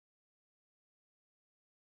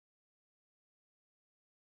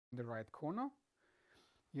in the right corner.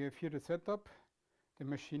 You have here the setup. The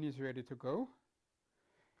machine is ready to go.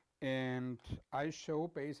 And I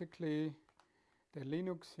show basically the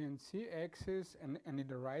Linux CNC axis, and in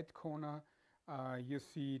the right corner you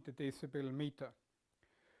see the decibel meter.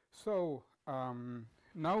 So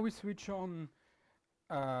now we switch on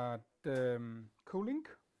the cooling.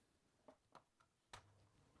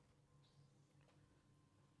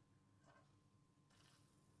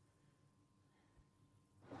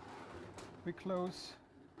 We close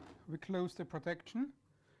the protection.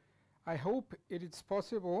 I hope it is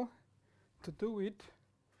possible to do it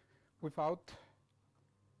without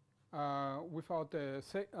the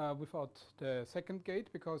second gate,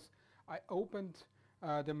 because I opened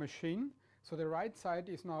the machine, so the right side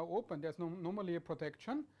is now open. There's normally a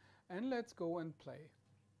protection, and let's go and play.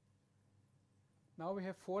 Now we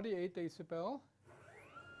have 48 decibel.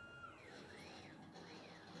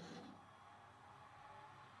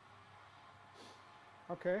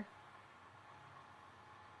 Okay.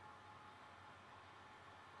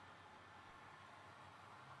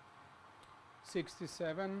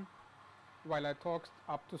 '67, while I talked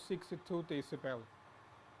up to 62 decibel.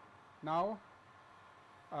 Now,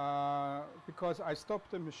 because I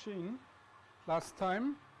stopped the machine last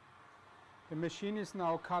time, the machine is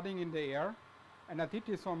now cutting in the air, and I did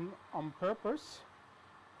this on purpose.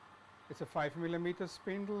 It's a 5mm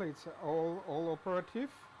spindle. It's all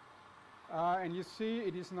operative. And you see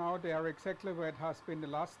it is now there exactly where it has been the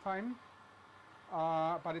last time,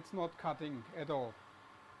 but it's not cutting at all.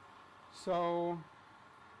 So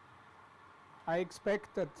I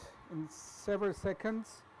expect that in several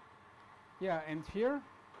seconds, yeah, and here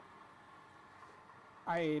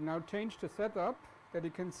I now change the setup that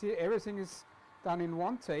you can see everything is done in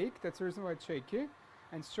one take. That's the reason why it's shaky.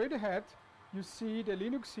 And straight ahead you see the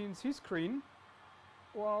Linux CNC screen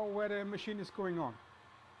where the machine is going on.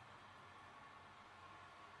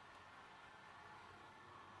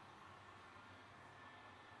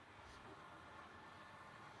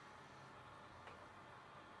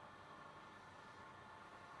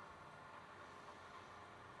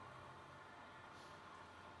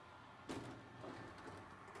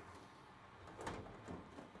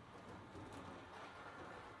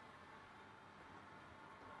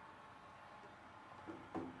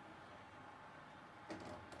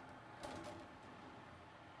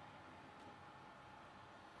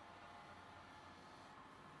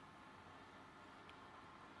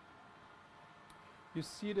 You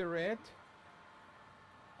see the red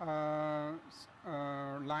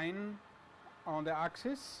line on the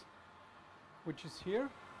axis, which is here,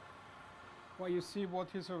 where you see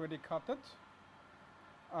what is already cutted.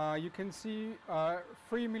 You can see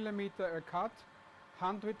 3mm cut,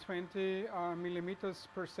 120 millimeters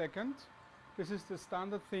per second. This is the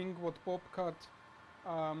standard thing what Bobcat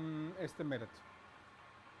estimated.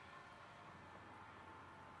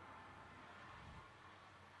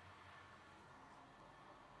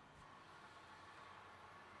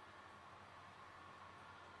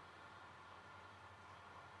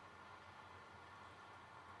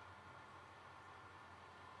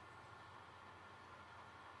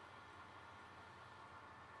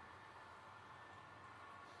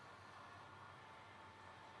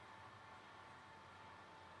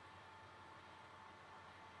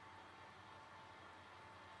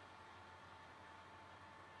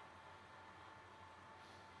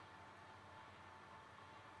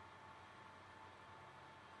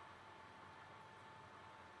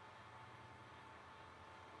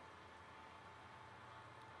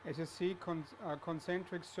 As you see,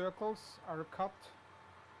 concentric circles are cut.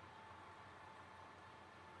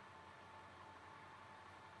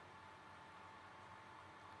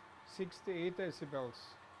 '68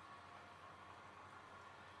 decibels.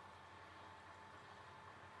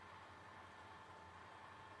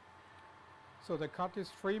 So the cut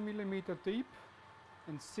is 3mm deep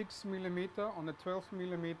and 6mm on a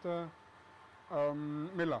 12mm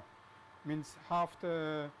miller. Means half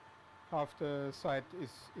the side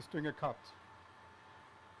is doing a cut.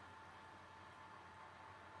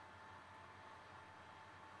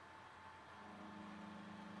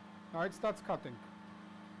 Now it starts cutting.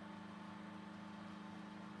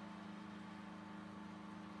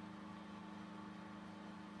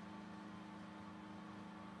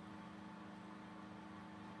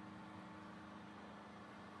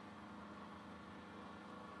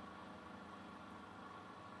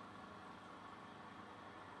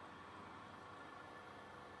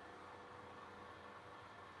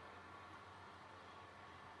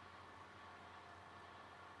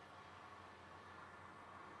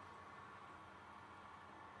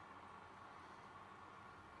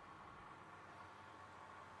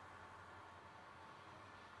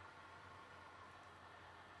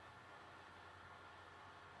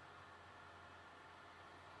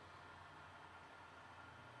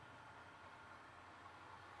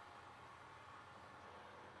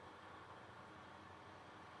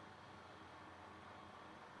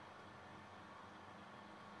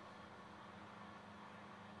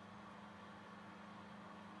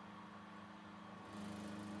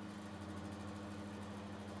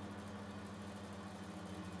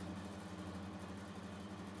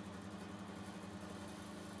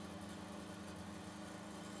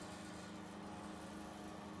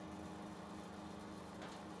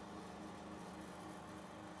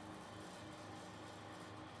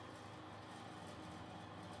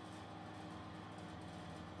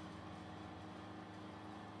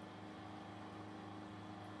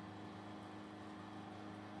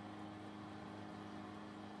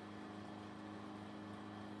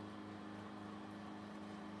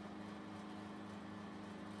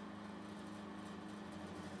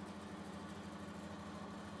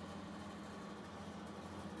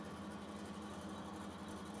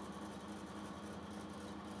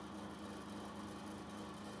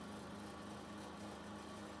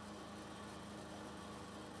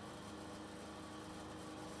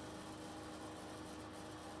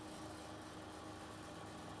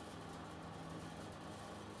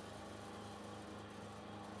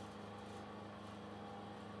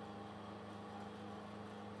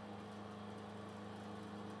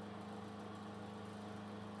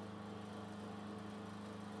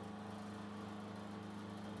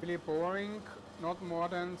 Really boring, not more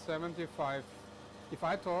than 75. If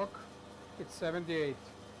I talk, it's 78.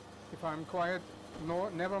 If I'm quiet, no,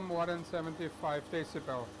 never more than 75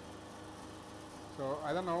 decibel. So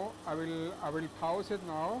I don't know, I will pause it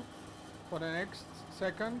now for the next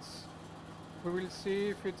seconds. We will see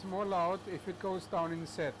if it's more loud, if it goes down in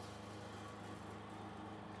set.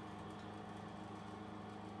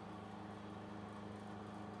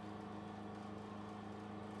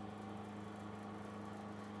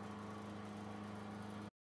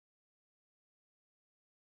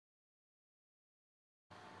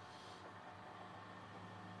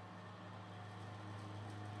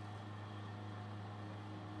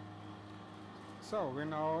 So we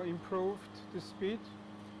now improved the speed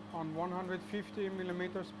on 150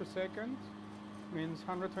 millimeters per second, means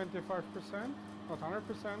 125%, not 100%,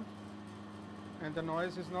 and the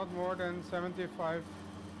noise is not more than 75,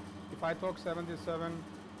 if I talk 77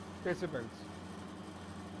 decibels.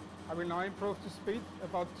 I will now improve the speed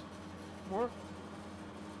about more.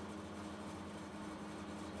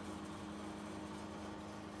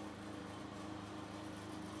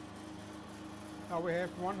 Now we have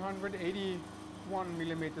 181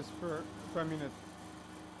 millimeters per minute.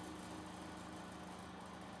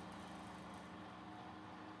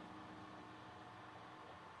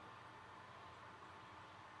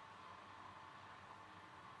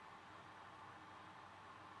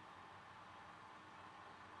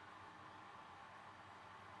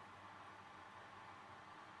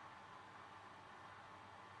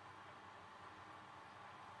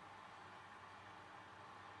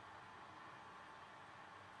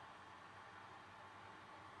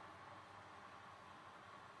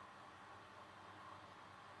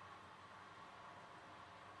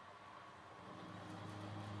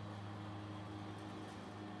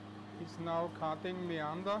 It's now cutting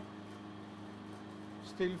meander,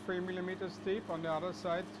 still 3 millimeters deep on the other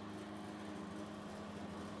side.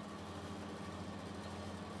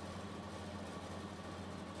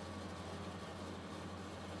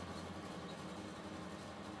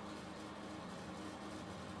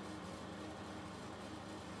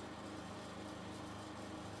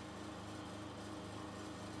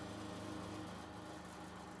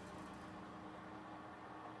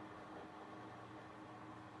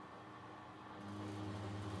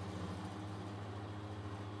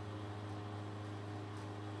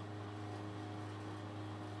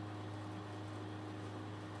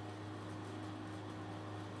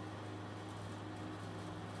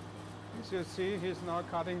 As you see, he's now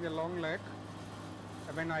cutting the long leg.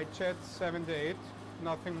 And when I chat 78,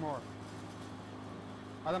 nothing more.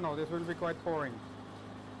 I don't know, this will be quite boring.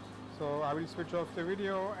 So I will switch off the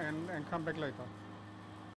video and come back later.